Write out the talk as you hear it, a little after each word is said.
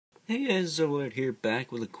Hey guys, Zolot here,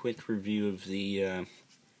 back with a quick review of the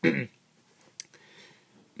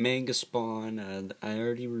Manga Spawn. I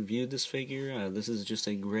already reviewed this figure. This is just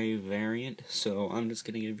a gray variant, so I'm just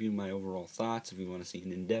going to give you my overall thoughts. If you want to see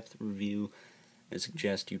an in-depth review, I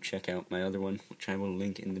suggest you check out my other one, which I will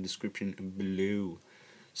link in the description below.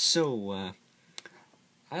 So,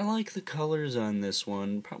 I like the colors on this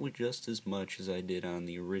one, probably just as much as I did on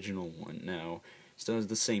the original one. Now, still has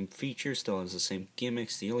the same features, still has the same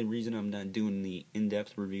gimmicks. The only reason I'm not doing the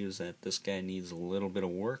in-depth review is that this guy needs a little bit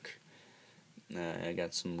of work. I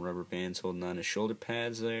got some rubber bands holding on his shoulder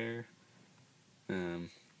pads there.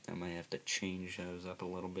 I might have to change those up a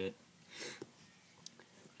little bit.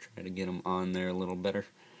 Try to get them on there a little better.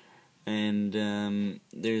 And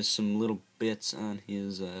there's some little bits on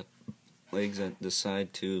his legs that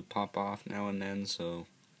decide to pop off now and then, so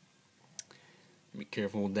be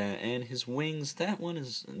careful with that. And his wings,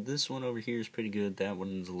 this one over here is pretty good, that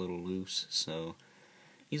one's a little loose, so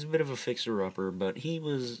he's a bit of a fixer-upper, but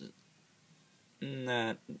he's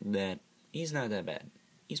not that bad.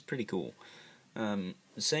 He's pretty cool. The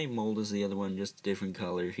same mold as the other one, just a different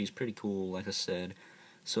color. He's pretty cool, like I said.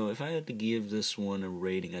 So if I had to give this one a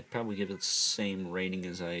rating, I'd probably give it the same rating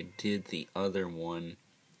as I did the other one,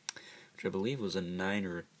 which I believe was a 9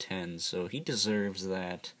 or a 10, so he deserves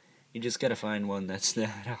that. You just gotta find one that's not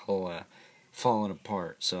all falling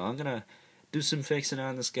apart. So I'm gonna do some fixing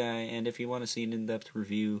on this guy, and if you want to see an in-depth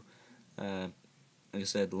review, like I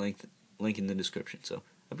said, link in the description. So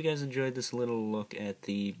hope you guys enjoyed this little look at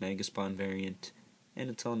the Manga Spawn variant, and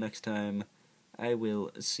until next time, I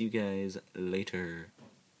will see you guys later.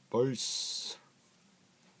 Peace.